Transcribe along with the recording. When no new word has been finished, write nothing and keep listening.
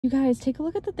You guys, take a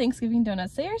look at the Thanksgiving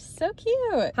donuts. They are so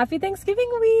cute. Happy Thanksgiving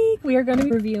week. We are going to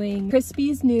be reviewing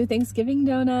Crispy's new Thanksgiving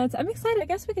donuts. I'm excited. I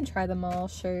guess we can try them all,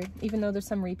 sure, even though there's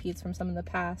some repeats from some in the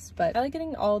past, but I like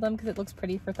getting all of them because it looks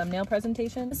pretty for thumbnail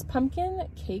presentation. This pumpkin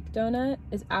cake donut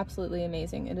is absolutely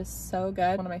amazing. It is so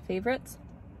good. One of my favorites.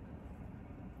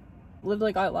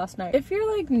 Literally got it last night. If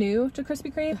you're like new to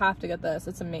Krispy Kreme, you have to get this.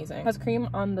 It's amazing. It has cream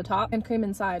on the top and cream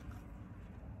inside.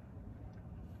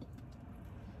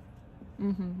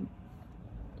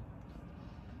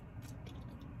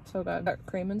 So good. Got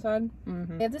cream inside.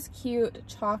 They have this cute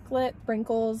chocolate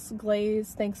sprinkles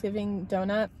glazed Thanksgiving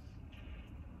donut.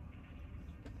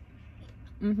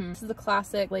 This is a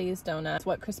classic glazed donut. It's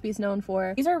what Crispy's known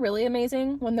for. These are really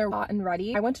amazing when they're hot and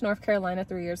ready. I went to North Carolina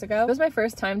 3 years ago. It was my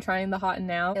first time trying the hot and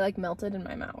now. It like melted in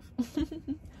my mouth.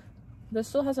 This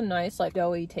still has a nice like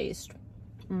doughy taste.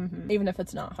 Even if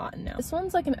it's not hot and now. This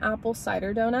one's like an apple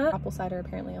cider donut. Apple cider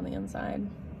apparently on the inside.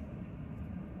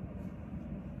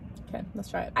 Okay, let's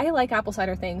try it. I like apple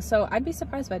cider things, so I'd be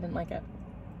surprised if I didn't like it.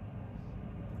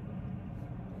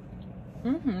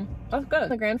 That's good.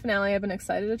 The grand finale I've been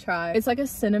excited to try. It's like a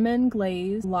cinnamon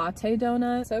glazed latte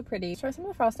donut. So pretty. Let's try some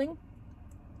of the frosting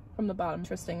from the bottom.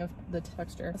 Interesting of the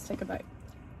texture. Let's take a bite.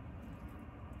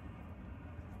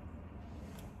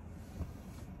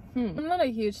 I'm not a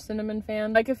huge cinnamon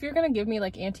fan. Like if you're gonna give me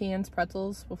like Auntie Anne's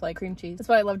pretzels with like cream cheese, that's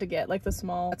what I love to get, like the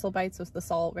small pretzel bites with the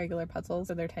salt regular pretzels,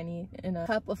 so they're tiny in a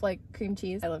cup with like cream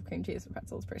cheese. I love cream cheese with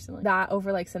pretzels personally. That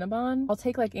over like Cinnabon, I'll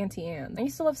take like Auntie Anne's. I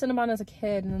used to love Cinnabon as a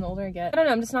kid, and then the older I get, I don't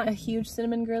know, I'm just not a huge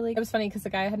cinnamon girly. It was funny because the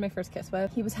guy I had my first kiss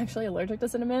with, he was actually allergic to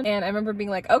cinnamon, and I remember being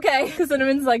like, okay, because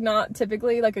cinnamon's like not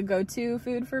typically like a go-to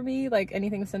food for me. Like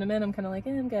anything with cinnamon, I'm kind of like,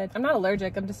 I'm good. I'm not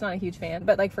allergic, I'm just not a huge fan.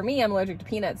 But like for me, I'm allergic to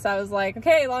peanuts, so I was like,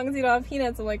 okay, as long as you don't have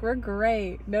peanuts, I'm like, we're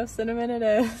great. No cinnamon it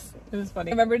is. It was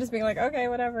funny. I remember just being like, okay,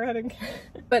 whatever, I didn't care.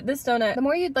 But this donut, the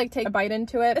more you'd like take a bite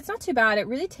into it, it's not too bad. It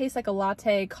really tastes like a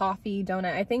latte coffee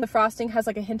donut. I think the frosting has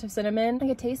like a hint of cinnamon.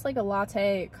 Like it tastes like a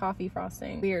latte coffee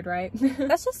frosting. Weird, right?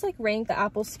 That's just like rank the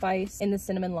apple spice in the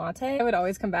cinnamon latte. I would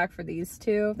always come back for these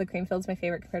two. The cream filled's my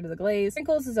favorite compared to the glaze.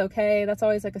 Sprinkles is okay. That's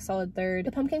always like a solid third.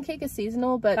 The pumpkin cake is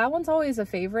seasonal, but that one's always a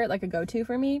favorite, like a go-to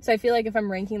for me. So I feel like if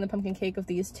I'm ranking the pumpkin cake of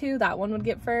these two, that one would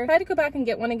get first. If I had to go back and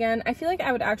get one again, I feel like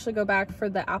I would actually go back for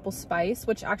the apple spice,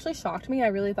 which actually shocked me. I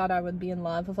really thought I would be in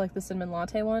love with like the cinnamon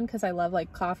latte one because I love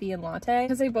like coffee and latte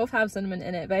because they both have cinnamon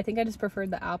in it, but I think I just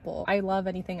preferred the apple. I love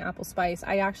anything apple spice.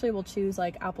 I actually will choose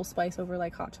like apple spice over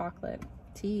like hot chocolate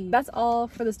tea. That's all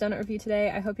for this donut review today.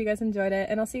 I hope you guys enjoyed it,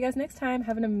 and I'll see you guys next time.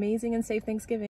 Have an amazing and safe Thanksgiving.